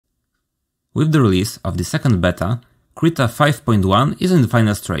With the release of the second beta, Krita 5.1 is in the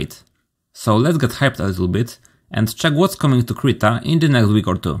final state. So let's get hyped a little bit and check what's coming to Krita in the next week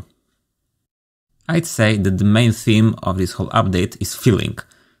or two. I'd say that the main theme of this whole update is filling.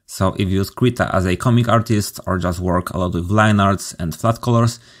 So if you use Krita as a comic artist or just work a lot with line arts and flat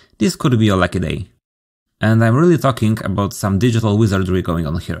colors, this could be your lucky day. And I'm really talking about some digital wizardry going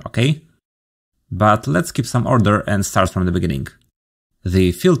on here, okay? But let's keep some order and start from the beginning.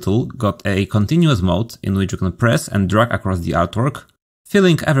 The Fill tool got a continuous mode in which you can press and drag across the artwork,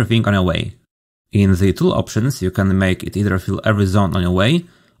 filling everything on your way. In the tool options, you can make it either fill every zone on your way,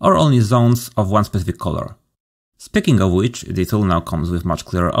 or only zones of one specific color. Speaking of which, the tool now comes with much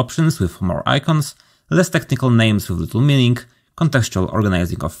clearer options with more icons, less technical names with little meaning, contextual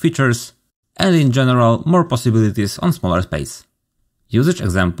organizing of features, and in general, more possibilities on smaller space. Usage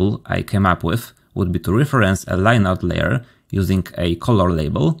example I came up with would be to reference a line art layer using a color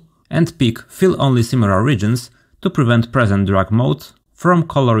label and pick fill only similar regions to prevent press and drag mode from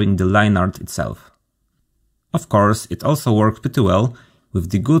coloring the line art itself. Of course, it also works pretty well with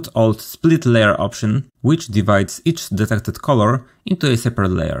the good old split layer option, which divides each detected color into a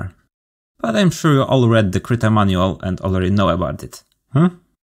separate layer. But I'm sure you all read the Krita manual and already know about it, huh?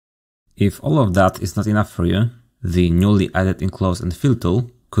 If all of that is not enough for you, the newly added Enclose and Fill tool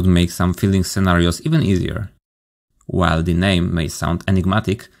could make some filling scenarios even easier. While the name may sound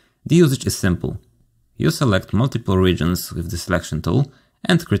enigmatic, the usage is simple. You select multiple regions with the selection tool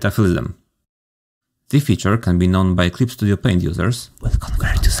and Krita fills them. The feature can be known by Clip Studio Paint users, but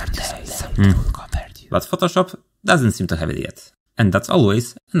Photoshop doesn't seem to have it yet. And that's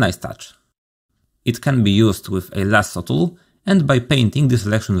always a nice touch. It can be used with a lasso tool and by painting the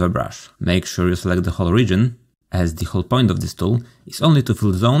selection with a brush. Make sure you select the whole region, as the whole point of this tool is only to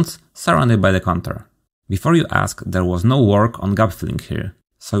fill zones surrounded by the contour. Before you ask, there was no work on gap filling here,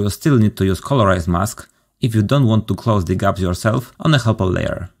 so you'll still need to use colorized mask if you don't want to close the gaps yourself on a helper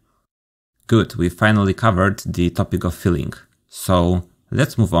layer. Good, we finally covered the topic of filling, so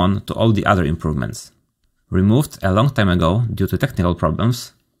let's move on to all the other improvements. Removed a long time ago due to technical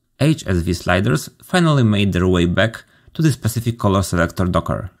problems, HSV sliders finally made their way back to the specific color selector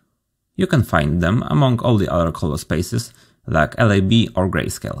docker. You can find them among all the other color spaces like LAB or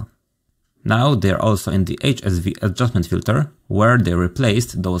grayscale. Now they are also in the HSV adjustment filter, where they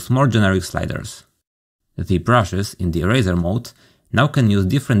replaced those more generic sliders. The brushes in the eraser mode now can use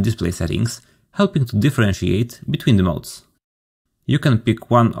different display settings, helping to differentiate between the modes. You can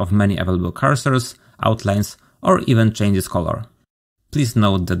pick one of many available cursors, outlines, or even change its color. Please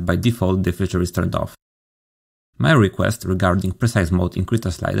note that by default the feature is turned off. My request regarding precise mode in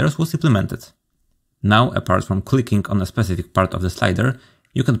Krita sliders was implemented. Now, apart from clicking on a specific part of the slider,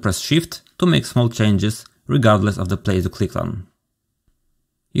 you can press Shift to make small changes regardless of the place you clicked on.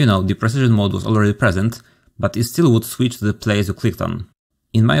 You know, the precision mode was already present, but it still would switch to the place you clicked on.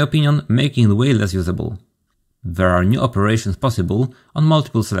 In my opinion, making it way less usable. There are new operations possible on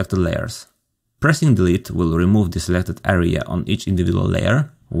multiple selected layers. Pressing Delete will remove the selected area on each individual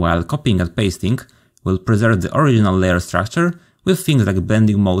layer, while copying and pasting will preserve the original layer structure with things like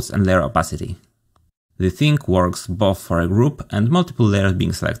blending modes and layer opacity. The thing works both for a group and multiple layers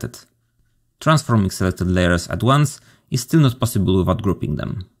being selected. Transforming selected layers at once is still not possible without grouping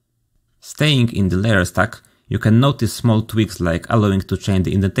them. Staying in the layer stack, you can notice small tweaks like allowing to change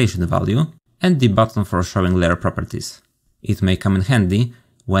the indentation value and the button for showing layer properties. It may come in handy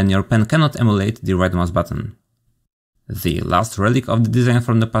when your pen cannot emulate the right mouse button. The last relic of the design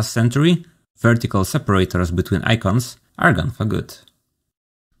from the past century, vertical separators between icons, are gone for good.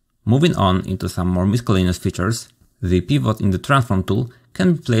 Moving on into some more miscellaneous features, the pivot in the transform tool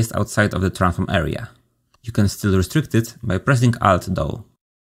can be placed outside of the transform area. You can still restrict it by pressing Alt though.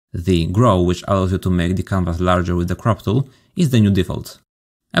 The grow, which allows you to make the canvas larger with the crop tool, is the new default.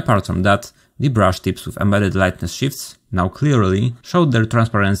 Apart from that, the brush tips with embedded lightness shifts now clearly show their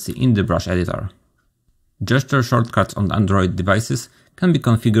transparency in the brush editor. Gesture shortcuts on Android devices can be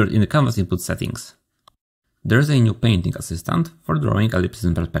configured in the canvas input settings. There's a new painting assistant for drawing ellipses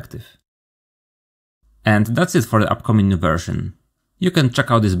in perspective. And that's it for the upcoming new version. You can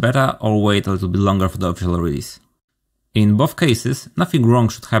check out this beta or wait a little bit longer for the official release. In both cases, nothing wrong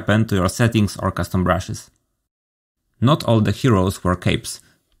should happen to your settings or custom brushes. Not all the heroes were capes,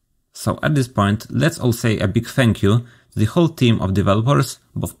 so at this point let's all say a big thank you to the whole team of developers,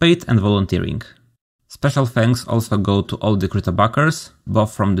 both paid and volunteering. Special thanks also go to all the Krita backers,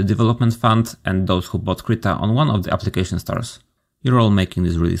 both from the development fund and those who bought Krita on one of the application stores. You're all making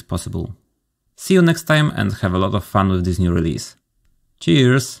this release possible. See you next time and have a lot of fun with this new release.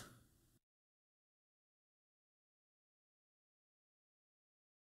 Cheers!